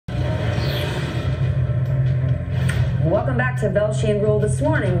Welcome back to Velshi and Rule. This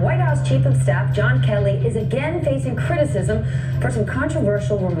morning, White House Chief of Staff John Kelly is again facing criticism for some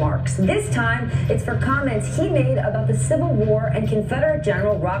controversial remarks. This time, it's for comments he made about the Civil War and Confederate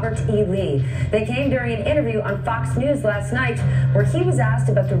General Robert E. Lee. They came during an interview on Fox News last night, where he was asked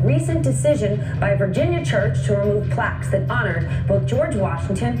about the recent decision by a Virginia church to remove plaques that honored both George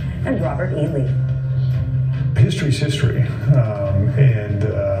Washington and Robert E. Lee. History's history, and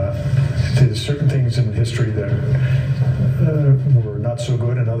there's certain things in history that were not so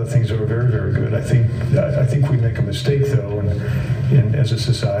good, and other things that were very, very good. I think we make a mistake, though, and as a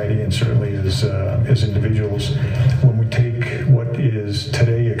society, and certainly as individuals, when we take what is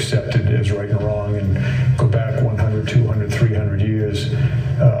today accepted as right and wrong and go back 100, 200, 300 years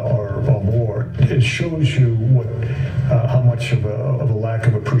or more. It shows you how much of a lack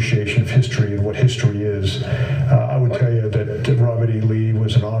of appreciation of history and what history is. I would tell you that Robert E. Lee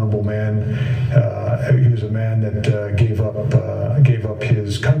was an honorable man. He was a man that gave up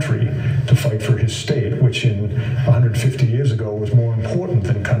his country to fight for his state, which in 150 years ago was more important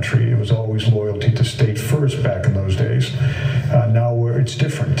than country. It was always loyalty to state first back in those days. Now it's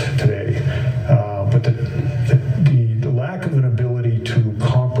different today. But the lack of an ability to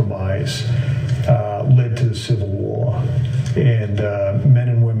compromise led to the Civil War, and men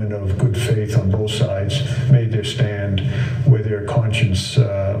and women of good faith on both sides made their stand where their conscience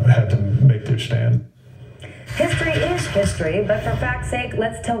had them make their stand. History is history, but for fact's sake,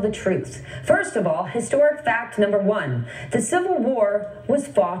 let's tell the truth. First of all, historic fact number one. The Civil War was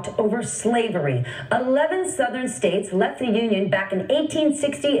fought over slavery. 11 southern states left the Union back in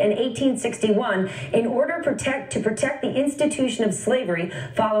 1860 and 1861 in order to protect the institution of slavery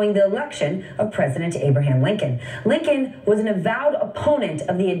following the election of President Abraham Lincoln. Lincoln was an avowed opponent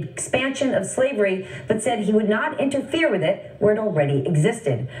of the expansion of slavery, but said he would not interfere with it where it already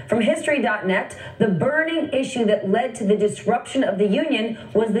existed. From History.net, the burning issue that led to the disruption of the Union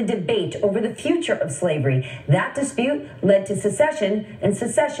was the debate over the future of slavery. That dispute led to secession, and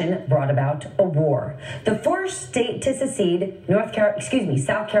secession brought about a war. The first state to secede,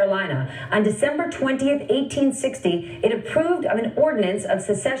 South Carolina, on December 20th, 1860, it approved of an ordinance of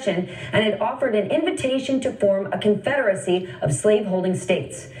secession, and it offered an invitation to form a confederacy of slaveholding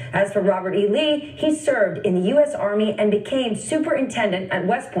states. As for Robert E. Lee, he served in the U.S. Army and became superintendent at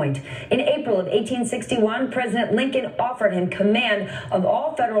West Point. In April of 1861, President Lincoln offered him command of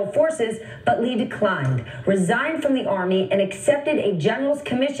all federal forces, but Lee declined, resigned from the Army, and accepted a general's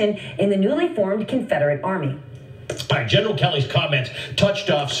commission in the newly formed Confederate Army. All right, General Kelly's comments touched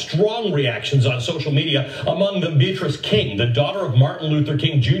off strong reactions on social media. Among them, Beatrice King, the daughter of Martin Luther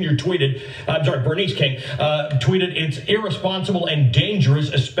King Jr., Bernice King, tweeted, "It's irresponsible and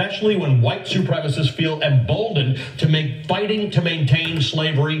dangerous, especially when white supremacists feel emboldened to make fighting to maintain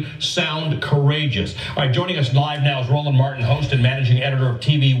slavery sound courageous." All right, joining us live now is Roland Martin, host and managing editor of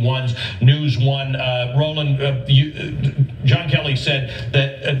TV1's News One. Roland, John Kelly said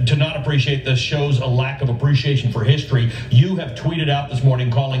that to not appreciate this shows a lack of appreciation for history. You have tweeted out this morning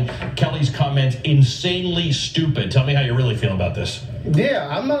calling Kelly's comments insanely stupid. Tell me how you really feel about this. Yeah,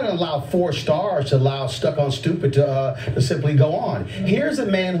 I'm not going to allow 4 stars to allow Stuck on Stupid to simply go on. Here's a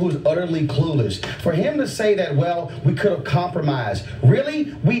man who's utterly clueless. For him to say that, well, we could have compromised.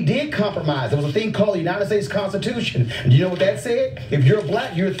 Really? We did compromise. There was a thing called the United States Constitution. And you know what that said? If you're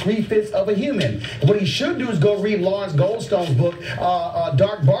black, you're 3/5 of a human. And what he should do is go read Lawrence Goldstone's book,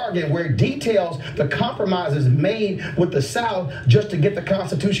 Dark Bargain, where it details the compromises made with the South just to get the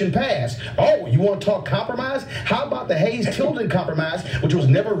Constitution passed. Oh, you want to talk compromise? How about the Hayes-Tilden Compromise, which was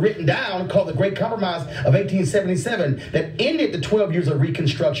never written down, called the Great Compromise of 1877, that ended the 12 years of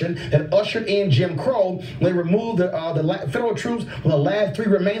Reconstruction, that ushered in Jim Crow, when they removed the federal troops from the last 3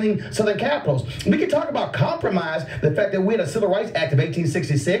 remaining southern capitals. We can talk about compromise, the fact that we had a Civil Rights Act of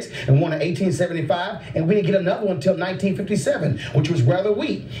 1866 and one in 1875, and we didn't get another one until 1957, which was rather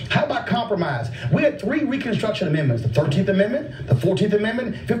weak. How about compromise? We had 3 Reconstruction amendments, the 13th Amendment, the 14th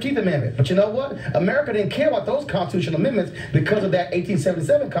Amendment, 15th Amendment. But you know what? America didn't care about those constitutional amendments because of that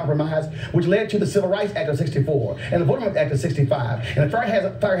 1877 compromise, which led to the Civil Rights Act of 64 and the Voting Rights Act of 65 and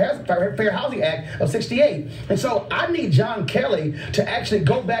the Fair Housing Act of 68. And so I need John Kelly to actually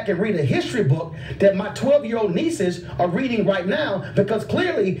go back and read a history book that my 12-year-old nieces are reading right now, because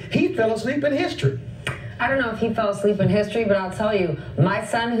clearly he fell asleep in history. I don't know if he fell asleep in history, but I'll tell you, my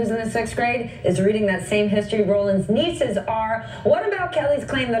son, who's in the 6th grade, is reading that same history Roland's nieces are. What about Kelly's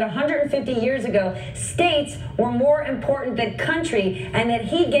claim that 150 years ago, states were more important than country, and that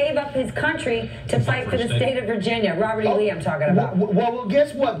he gave up his country to fight for the state of Virginia? Robert E. Lee I'm talking about. Well,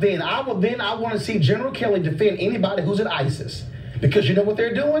 guess what then? I want to see General Kelly defend anybody who's at ISIS. because you know what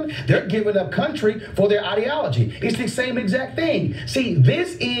they're doing? They're giving up country for their ideology. It's the same exact thing. See,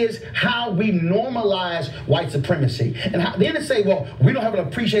 this is how we normalize white supremacy. And then they say, well, we don't have an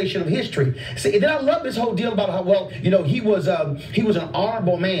appreciation of history. See, and then I love this whole deal about how, well, you know, he was an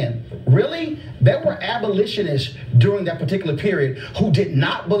honorable man. Really? There were abolitionists during that particular period who did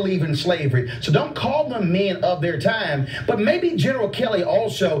not believe in slavery. So don't call them men of their time. But maybe General Kelly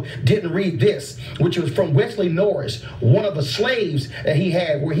also didn't read this, which was from Wesley Norris, one of the slaves that he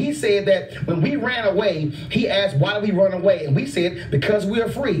had, where he said that when we ran away, he asked, why did we run away? And we said, because we are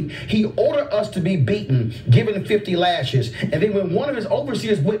free. He ordered us to be beaten, given 50 lashes. And then when one of his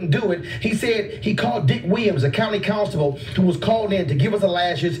overseers wouldn't do it, he said he called Dick Williams, a county constable, who was called in to give us the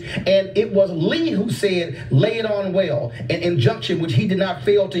lashes. And it was Lee who said, lay it on well, an injunction which he did not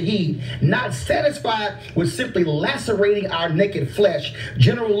fail to heed. Not satisfied with simply lacerating our naked flesh,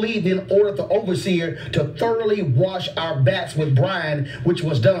 General Lee then ordered the overseer to thoroughly wash our backs with brine, which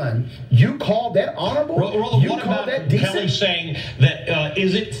was done. You call that honorable? Roland, you what call about that decent? Kelly saying that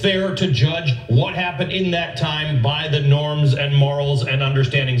is it fair to judge what happened in that time by the norms and morals and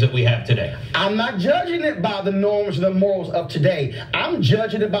understandings that we have today? I'm not judging it by the norms and the morals of today. I'm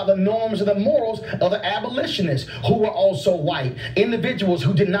judging it by the norms and the morals of the abolitionists who were also white, individuals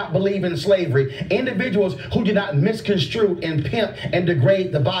who did not believe in slavery, individuals who did not misconstrue and pimp and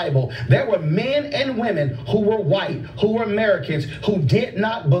degrade the Bible. There were men and women who were white, who were Americans, who did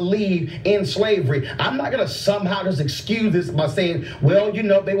not believe in slavery. I'm not going to somehow just excuse this by saying, well, you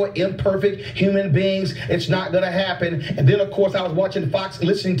know, they were imperfect human beings. It's not going to happen. And then, of course, I was watching Fox,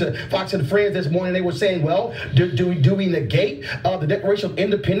 listening to Fox and Friends this morning. They were saying, well, do we negate the Declaration of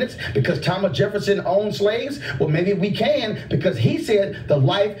Independence because Thomas Jefferson owned slaves? Well, maybe we can, because he said the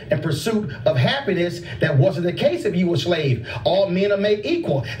life and pursuit of happiness. That wasn't the case if you were a slave. All men are made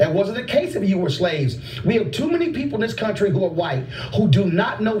equal. That wasn't the case if you were slaves. We have too many people in this country who are white, who do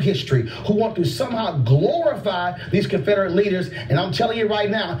not know history, who want to somehow glorify these Confederate leaders. And I'm telling you right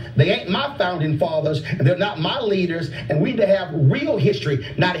now, they ain't my founding fathers, and they're not my leaders. And we need to have real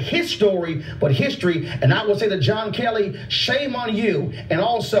history, not his story, but history. And I will say to John Kelly, shame on you. And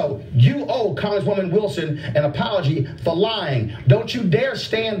also, you owe Congresswoman Wilson an apology for lying. Don't you dare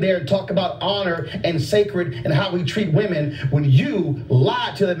stand there and talk about honor and sacred and how we treat women when you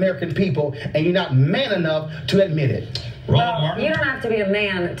lied to the American people and you're not man enough to admit it. Well, you don't have to be a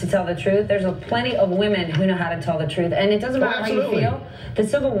man to tell the truth. There's plenty of women who know how to tell the truth. And it doesn't matter how you feel. The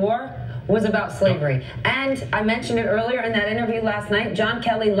Civil War was about slavery. And I mentioned it earlier in that interview last night. John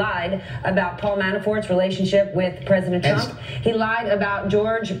Kelly lied about Paul Manafort's relationship with President Trump. He lied about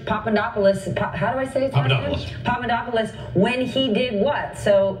George Papadopoulos. How do I say his last name? Papadopoulos, when he did what?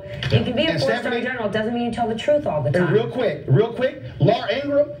 So you can be a four-star general. It doesn't mean you tell the truth all the time. And real quick, Laura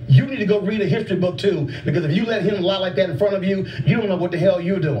Ingraham, you need to go read a history book too, because if you let him lie like that in front of you, you don't know what the hell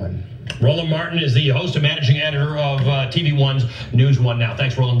you're doing. Roland Martin is the host and managing editor of TV One's News One Now.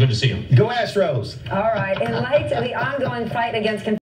 Thanks, Roland. Good to see you. Go Astros. All right. In light of the ongoing fight against